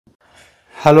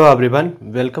Hello everyone,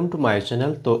 welcome to my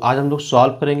channel. तो आज हम लोग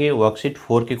सॉल्व करेंगे वर्कशीट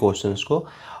 4 के क्वेश्चंस को।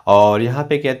 और यहाँ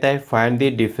पे कहता है फाइंड द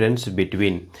डिफरेंस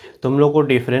बिटवीन। तो हम लोग को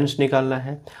डिफरेंस निकालना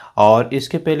है। और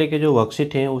इसके पहले के जो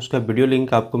वर्कशीट हैं उसका वीडियो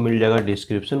लिंक आपको मिल जाएगा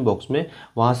डिस्क्रिप्शन बॉक्स में,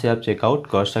 वहाँ से आप चेकआउट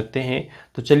कर सकते हैं।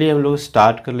 तो चलिए हम लोग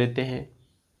स्टार्ट कर लेते हैं।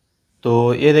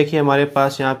 तो ये देखिए हमारे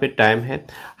पास यहाँ पे टाइम है।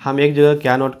 हम एक जगह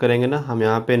क्या नोट करेंगे ना, हम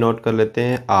यहाँ पे नोट कर लेते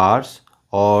हैं आवर्स,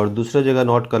 और दूसरा जगह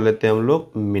नोट कर लेते हैं हम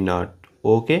लोग मिनट।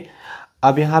 ओके,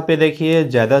 अब यहाँ पे देखिए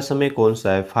ज़्यादा समय कौन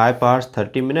सा है, 5 आवर्स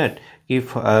 30 मिनट कि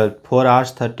 4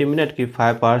 आवर्स 30 मिनट कि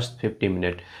 5 आवर्स 50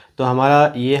 मिनट। तो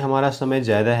हमारा समय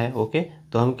ज़्यादा है। ओके,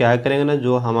 तो हम क्या करेंगे ना,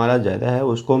 जो हमारा ज़्यादा है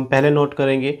उसको हम पहले नोट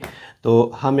करेंगे।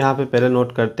 तो हम यहाँ पे पहले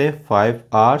नोट करते हैं 5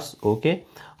 आवर्स। ओके,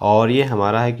 और ये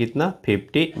हमारा है कितना,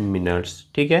 50 मिनट्स।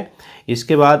 ठीक है,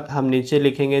 इसके बाद हम नीचे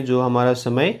लिखेंगे जो हमारा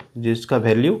समय जिसका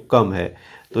वैल्यू कम है।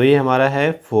 तो ये हमारा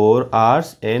है 4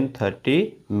 आवर्स एंड 30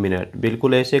 मिनट,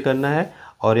 बिल्कुल ऐसे करना है।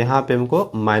 और यहाँ पे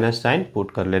हमको माइनस साइन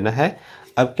पुट कर लेना है।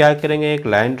 अब क्या करेंगे, एक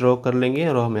लाइन ड्रॉ कर लेंगे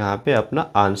और हम यहाँ पे अपना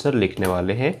आंसर लिखने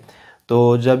वाले हैं।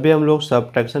 तो जब भी हम लोग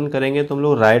सब्ट्रैक्शन करेंगे तो हम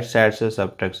लोग राइट साइड से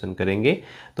सब्ट्रैक्शन करेंगे।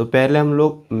 तो पहले हम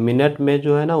लोग मिनट में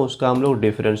जो है ना उसका हम लोग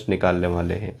डिफरेंस निकालने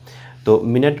वाले हैं। तो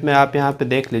मिनट में आप यहाँ पे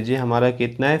देख लीजिए हमारा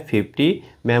कितना है, 50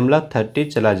 में हम लोग 30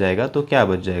 चला जाएगा तो क्या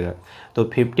बच जाएगा। तो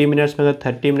 50 मिनट्स में अगर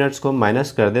 30 मिनट्स को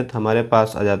माइनस कर दें तो हमारे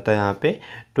पास आ जाता है यहाँ पे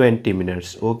 20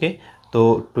 मिनट्स। ओके,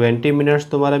 तो 20 मिनट्स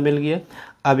तो हमारा मिल गया।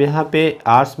 अब यहाँ पे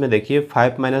आवर्स में देखिए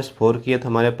 5 - 4 किया तो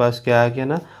हमारे पास क्या आ गया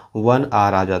ना, 1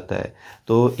 आवर आ जाता है।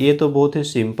 तो ये तो बहुत ही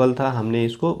सिंपल था, हमने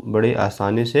इसको बड़े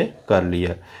आसानी से कर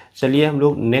लिया। चलिए हम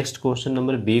लोग नेक्स्ट क्वेश्चन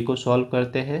नंबर बी को सॉल्व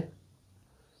करते हैं।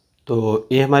 तो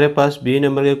ये हमारे पास बी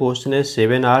नंबर के क्वेश्चन है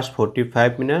 7 hours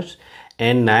 45 minutes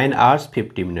and 9 hours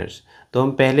 50 minutes. तो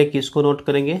हम पहले किसको नोट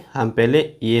करेंगे, हम पहले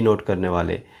ये नोट करने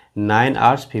वाले 9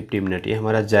 आवर्स 50 मिनट। ये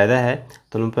हमारा ज़्यादा है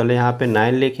तो हम पहले यहाँ पे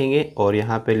 9 लिखेंगे और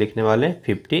यहाँ पे लिखने वाले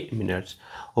 50 मिनट्स।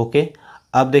 ओके,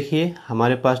 अब देखिए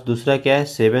हमारे पास दूसरा क्या है,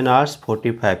 7 आवर्स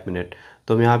 45 मिनट।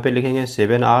 तो हम यहाँ पे लिखेंगे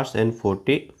 7 आवर्स एंड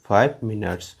 45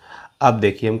 मिनट्स। अब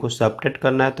देखिए हमको सब्ट्रैक्ट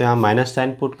करना है तो यहाँ माइनस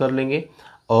साइन पुट कर लेंगे।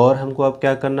 और हमको अब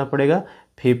क्या करना पड़ेगा,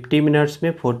 50 मिनट्स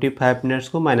में 45 मिनट्स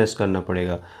को माइनस करना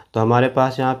पड़ेगा। तो हमारे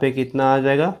पास यहाँ पे कितना आ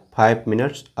जाएगा, 5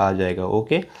 मिनट्स आ जाएगा।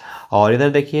 ओके, और इधर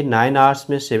देखिए 9 आवर्स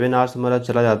में 7 आवर्स हमारा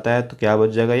चला जाता है तो क्या बच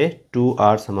जाएगा, ये 2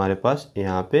 आवर्स हमारे पास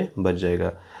यहाँ पे बच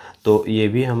जाएगा। तो ये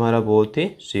भी हमारा बहुत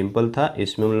ही सिंपल था,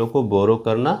 इसमें हम लोग को बोरो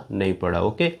करना नहीं पड़ा।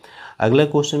 ओके, अगले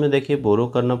क्वेश्चन में देखिए बोरो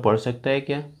करना पड़ सकता है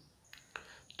क्या।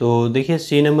 तो देखिए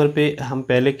सी नंबर पे हम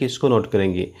पहले किसको नोट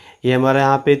करेंगे, ये हमारे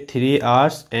यहाँ पे 3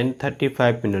 आवर्स एंड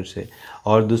 35 मिनट्स है।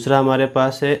 और दूसरा हमारे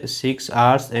पास है 6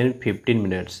 आवर्स एंड 15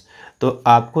 मिनट्स। तो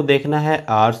आपको देखना है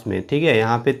आवर्स में, ठीक है।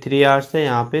 यहाँ पे 3 आवर्स है,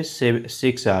 यहाँ पे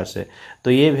 6 आवर्स है,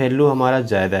 तो ये वैल्यू हमारा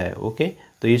ज़्यादा है। ओके,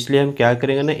 तो इसलिए हम क्या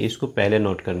करेंगे ना, इसको पहले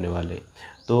नोट करने वाले।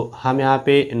 तो हम यहाँ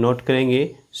पे नोट करेंगे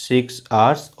 6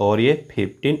 आवर्स और ये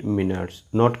 15 मिनट्स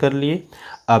नोट कर लिए।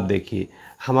 अब देखिए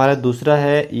हमारा दूसरा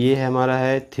है, ये हमारा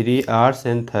है 3 hours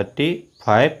and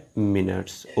 35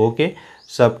 minutes. Okay,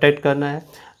 subtract करना है।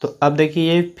 तो अब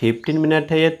देखिए ये 15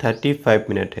 मिनट है, ये 35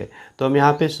 मिनट है, तो हम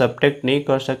यहाँ पे सब्ट्रैक्ट नहीं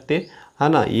कर सकते, है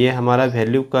ना। ये हमारा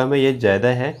वैल्यू कम है, ये ज़्यादा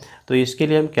है। तो इसके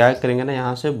लिए हम क्या करेंगे ना,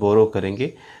 यहाँ से बोरो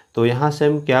करेंगे। तो यहाँ से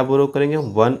हम क्या बोरो करेंगे,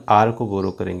 1 आवर को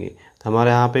बोरो करेंगे। तो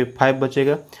हमारे यहाँ पे 5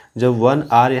 बचेगा। जब 1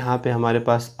 आवर यहाँ पे हमारे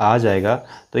पास आ जाएगा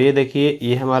तो ये देखिए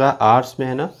ये हमारा आवर्स में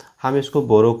है ना, हम इसको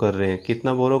बोरो कर रहे हैं।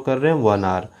 कितना बोरो कर रहे हैं, 1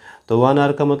 आवर। तो 1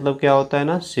 आवर का मतलब क्या होता है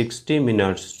ना, 60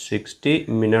 मिनट्स, 60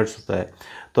 मिनट्स होता है।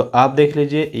 तो आप देख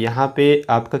लीजिए यहाँ पे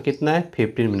आपका कितना है,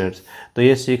 15 मिनट्स। तो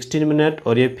ये 16 मिनट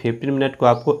और ये 15 मिनट को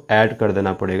आपको ऐड कर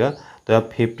देना पड़ेगा। तो अब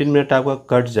 15 मिनट आपका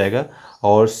कट जाएगा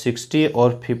और 60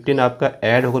 और 15 आपका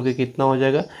ऐड होकर के कितना हो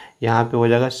जाएगा, यहाँ पे हो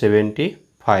जाएगा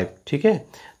 75। ठीक है,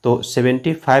 तो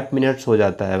 75 मिनट्स हो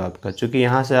जाता है आपका, चूँकि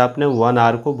यहाँ से आपने 1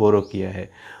 आवर को बोरो किया है।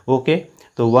 ओके,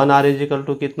 तो 1 आवर इजिकल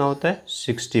टू कितना होता है,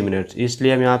 60 मिनट्स,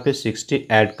 इसलिए हम यहाँ पे 60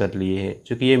 ऐड कर लिए हैं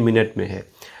क्योंकि ये मिनट में है।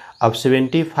 अब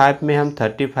 75 में हम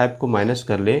 35 को माइनस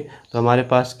कर लें तो हमारे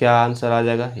पास क्या आंसर आ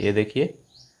जाएगा, ये देखिए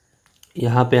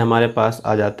यहाँ पे हमारे पास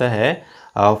आ जाता है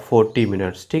 40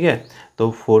 मिनट्स। ठीक है, तो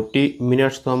 40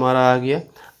 मिनट्स तो हमारा आ गया।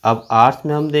 अब आवर्स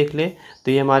में हम देख लें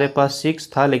तो ये हमारे पास 6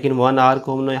 था, लेकिन 1 आवर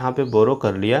को हमने यहाँ पे बोरो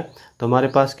कर लिया तो हमारे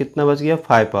पास कितना बच गया,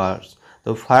 5 आवर्स।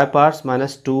 तो 5 आवर्स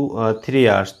माइनस 3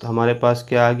 आवर्स, तो हमारे पास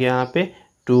क्या आ गया यहाँ पे,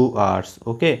 2 आवर्स।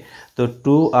 ओके, तो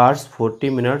 2 आवर्स 40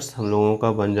 मिनट्स हम लोगों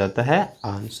का बन जाता है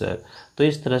आंसर। तो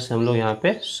इस तरह से हम लोग यहाँ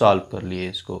पे सॉल्व कर लिए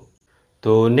इसको।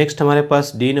 तो नेक्स्ट हमारे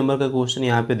पास डी नंबर का क्वेश्चन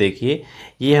यहाँ पे देखिए,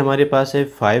 ये हमारे पास है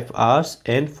 5 आवर्स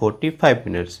एंड 45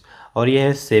 मिनट्स। और ये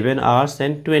है 7 आवर्स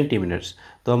एंड 20 मिनट्स।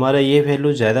 तो हमारा ये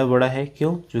वैल्यू ज़्यादा बड़ा है,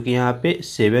 क्यों? क्योंकि यहाँ पे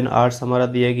 7 आवर्स हमारा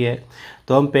दिया गया है।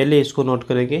 तो हम पहले इसको नोट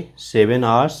करेंगे 7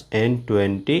 आवर्स एंड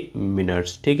 20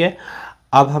 मिनट्स, ठीक है।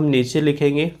 अब हम नीचे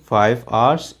लिखेंगे 5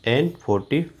 आवर्स एंड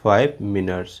 45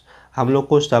 मिनट्स। हम लोग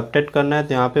को सब्ट्रैक्ट करना है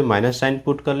तो यहाँ पे माइनस साइन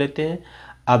पुट कर लेते हैं।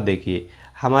 अब देखिए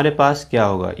हमारे पास क्या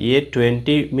होगा, ये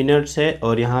 20 मिनट्स है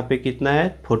और यहाँ पे कितना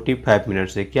है 45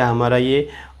 मिनट्स है। क्या हमारा ये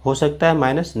हो सकता है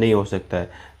माइनस? नहीं हो सकता है।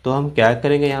 तो हम क्या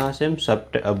करेंगे, यहाँ से हम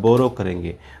बोरो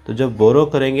करेंगे। तो जब बोरो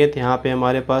करेंगे तो यहाँ पे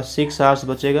हमारे पास 6 आवर्स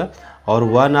बचेगा और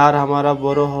 1 आवर हमारा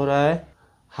बोरो हो रहा है।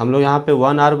 हम लोग यहाँ पे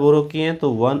 1 आवर बोरो किए हैं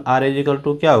तो 1 आवर इजिकल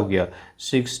टू क्या हो गया,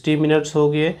 60 मिनट्स हो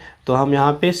गए। तो हम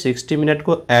यहाँ पे 60 मिनट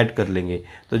को ऐड कर लेंगे।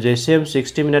 तो जैसे हम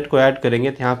 60 मिनट को ऐड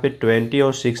करेंगे तो यहाँ पे 20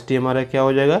 और 60 हमारा क्या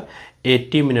हो जाएगा,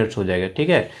 80 मिनट्स हो जाएगा, ठीक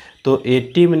है। तो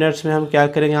 80 मिनट्स में हम क्या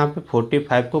करेंगे, यहाँ पे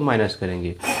 45 को माइनस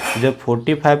करेंगे। जब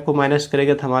 45 को माइनस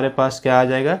करेंगे तो हमारे पास क्या आ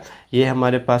जाएगा, ये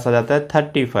हमारे पास आ जाता है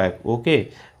 35, ओके।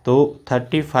 तो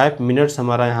 35 मिनट्स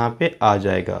हमारा यहाँ पे आ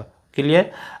जाएगा,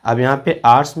 क्लियर। अब यहाँ पे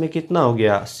आवर्स में कितना हो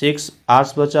गया, 6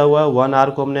 आवर्स बचा हुआ है। 1 आवर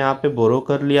को हमने यहाँ पे बोरो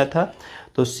कर लिया था।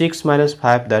 तो 6 -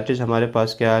 5 दैट इज हमारे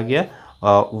पास क्या आ गया,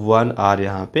 1 आवर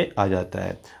यहाँ पे आ जाता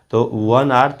है। तो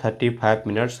 1 आवर 35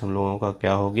 मिनट्स हम लोगों का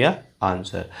क्या हो गया,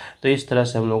 आंसर। तो इस तरह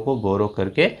से हम लोग को बोरो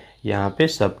करके यहाँ पे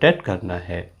सब्ट्रैक्ट करना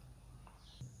है।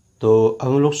 तो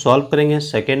हम लोग सॉल्व करेंगे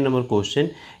सेकेंड नंबर क्वेश्चन।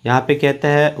 यहाँ पे कहता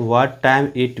है what time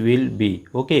it will be,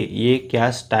 okay. ये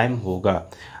क्या टाइम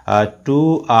होगा,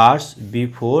 2 आवर्स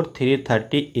बिफोर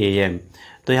 3:30 AM।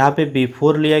 तो यहाँ पे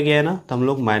बिफोर लिया गया है ना, तो हम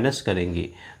लोग माइनस करेंगे।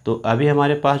 तो अभी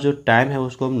हमारे पास जो टाइम है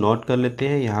उसको हम नोट कर लेते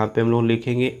हैं। यहाँ पे हम लोग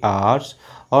लिखेंगे आवर्स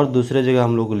और दूसरे जगह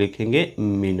हम लोग लिखेंगे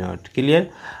मिनट, क्लियर।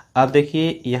 अब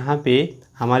देखिए यहाँ पे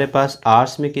हमारे पास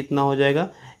आवर्स में कितना हो जाएगा,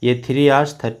 ये 3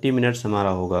 आवर्स 30 मिनट्स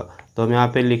हमारा होगा। तो हम यहाँ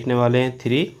पे लिखने वाले हैं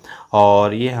 3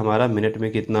 और ये हमारा मिनट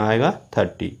में कितना आएगा,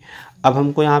 30। अब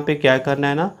हमको यहाँ पे क्या करना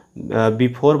है ना,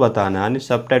 बिफोर बताना है, यानी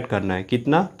सब्ट्रैक्ट करना है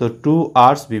कितना, तो 2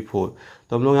 आवर्स बिफोर।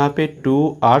 तो हम लोग यहाँ पे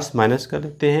 2 आवर्स माइनस कर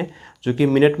लेते हैं, चूँकि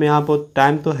मिनट में यहाँ पर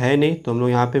टाइम तो है नहीं, तो हम लोग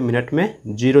यहाँ पे मिनट में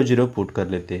 0 पुट कर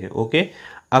लेते हैं, ओके।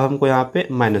 अब हमको यहाँ पे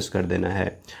माइनस कर देना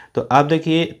है। तो अब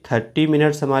देखिए 30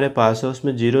 मिनट्स हमारे पास है,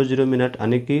 उसमें 0 मिनट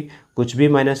यानी कि कुछ भी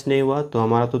माइनस नहीं हुआ, तो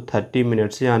हमारा तो 30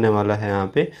 मिनट से आने वाला है।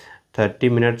 यहाँ पे 30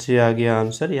 मिनट से आ गया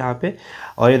आंसर यहाँ पे।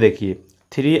 और ये देखिए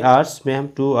 3 आवर्स में हम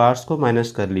 2 आवर्स को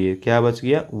माइनस कर लिए, क्या बच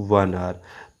गया, 1 आवर।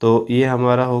 तो ये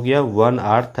हमारा हो गया 1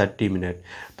 आवर 30 मिनट।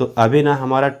 तो अभी ना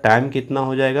हमारा टाइम कितना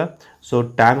हो जाएगा, सो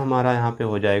टाइम हमारा यहाँ पे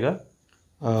हो जाएगा,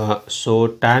 सो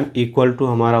टाइम इक्वल टू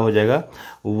हमारा हो जाएगा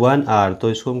 1 आवर। तो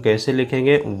इसको हम कैसे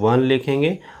लिखेंगे, 1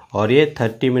 लिखेंगे और ये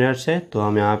 30 मिनट्स है तो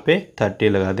हम यहाँ पे 30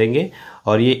 लगा देंगे।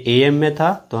 और ये AM में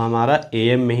था तो हमारा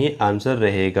AM में ही आंसर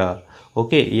रहेगा,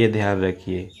 ओके, ये ध्यान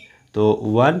रखिए। तो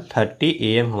 1:30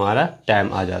 AM हमारा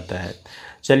टाइम आ जाता है।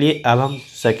 चलिए अब हम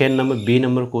second number B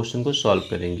number question को सॉल्व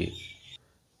करेंगे।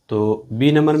 तो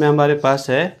बी नंबर में हमारे पास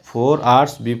है 4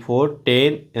 आवर्स बिफोर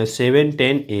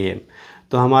 7:10 AM।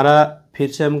 तो हमारा फिर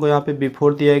से हमको यहाँ पे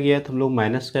बिफोर दिया गया है तो हम लोग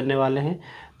माइनस करने वाले हैं।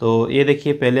 तो ये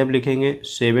देखिए पहले हम लिखेंगे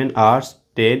 7 आवर्स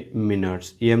 10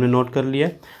 मिनट्स, ये हमने नोट कर लिया।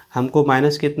 हमको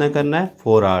माइनस कितना करना है,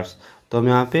 4 आवर्स। तो हम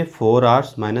यहाँ पे 4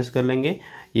 आवर्स माइनस कर लेंगे।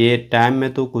 ये टाइम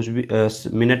में तो कुछ भी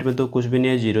मिनट में तो कुछ भी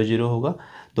नहीं है, 0 होगा।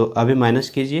 तो अभी माइनस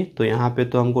कीजिए तो यहाँ पे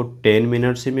तो हमको 10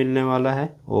 मिनट्स ही मिलने वाला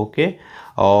है, ओके।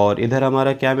 और इधर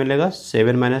हमारा क्या मिलेगा,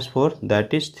 7 - 4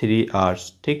 दैट इज़ 3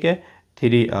 आवर्स, ठीक है,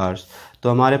 3 आवर्स। तो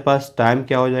हमारे पास टाइम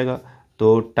क्या हो जाएगा,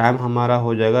 तो टाइम हमारा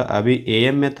हो जाएगा, अभी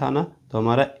AM में था ना तो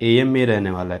हमारा AM में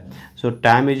रहने वाला है। सो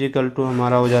टाइम इज इक्वल टू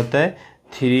हमारा हो जाता है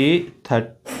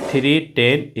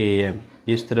 3:10 AM।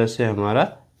 इस तरह से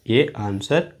हमारा ये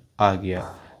आंसर आ गया,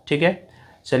 ठीक है।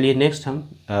 चलिए नेक्स्ट हम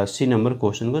सी नंबर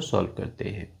क्वेश्चन को सॉल्व करते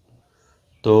हैं।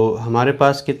 तो हमारे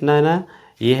पास कितना है ना,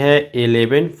 ये है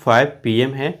 11:05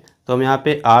 PM है। तो हम यहाँ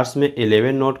पे आवर्स में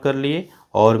 11 नोट कर लिए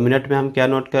और मिनट में हम क्या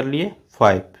नोट कर लिए,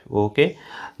 5, ओके।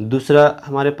 दूसरा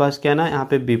हमारे पास क्या ना, यहाँ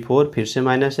पे बिफोर फिर से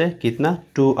माइनस है, कितना,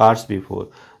 2 आवर्स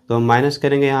बिफोर। तो हम माइनस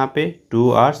करेंगे यहाँ पे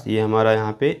 2 आवर्स, ये हमारा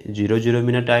यहाँ पे 0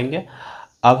 मिनट आएंगे।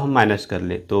 अब हम माइनस कर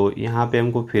ले तो यहाँ पे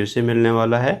हमको फिर से मिलने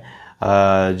वाला है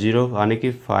 0 यानी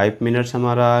कि 5 मिनट्स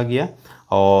हमारा आ गया।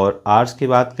 और आवर्स की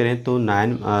बात करें तो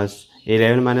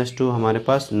 11 - 2 हमारे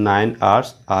पास 9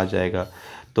 आवर्स आ जाएगा।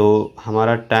 तो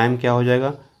हमारा टाइम क्या हो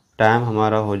जाएगा, टाइम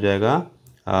हमारा हो जाएगा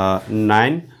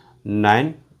 9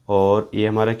 और ये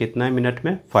हमारा कितना है मिनट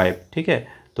में, 5, ठीक है।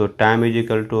 तो टाइम इज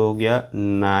इक्वल टू हो गया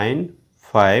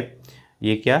 9:05,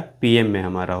 ये क्या PM में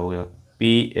हमारा हो गया,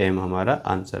 PM हमारा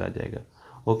आंसर आ जाएगा,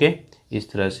 ओके।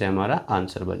 इस तरह से हमारा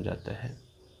आंसर बन जाता है।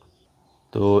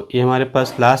 तो ये हमारे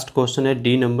पास लास्ट क्वेश्चन है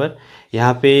डी नंबर।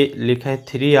 यहाँ पे लिखा है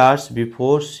 3 आवर्स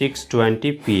बिफोर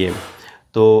 6:20 PM।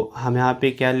 तो हम यहाँ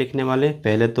पे क्या लिखने वाले हैं,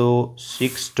 पहले तो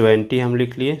 6:20 हम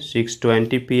लिख लिए,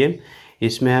 6:20 PM।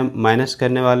 इसमें हम माइनस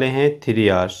करने वाले हैं 3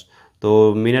 आवर्स,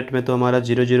 तो मिनट में तो हमारा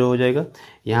 0 हो जाएगा।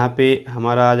 यहाँ पे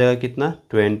हमारा आ जाएगा कितना,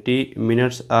 20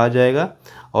 मिनट्स आ जाएगा।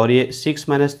 और ये 6 -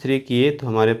 3 किए तो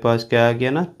हमारे पास क्या आ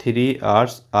गया ना, 3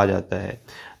 आवर्स आ जाता है।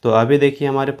 तो अभी देखिए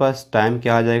हमारे पास टाइम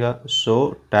क्या आ जाएगा,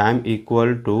 सो टाइम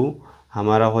इक्वल टू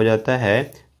हमारा हो जाता है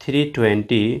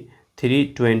 3:20।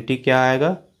 3:20 क्या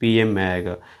आएगा, PM में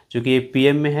आएगा। चूँकि ये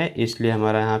PM में है इसलिए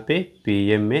हमारा यहाँ पे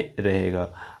PM में रहेगा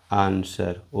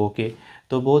आंसर। ओके,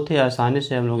 तो बहुत ही आसानी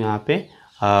से हम लोग यहाँ पे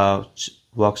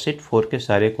वर्कशीट 4 के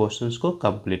सारे क्वेश्चंस को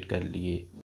कंप्लीट कर लिए।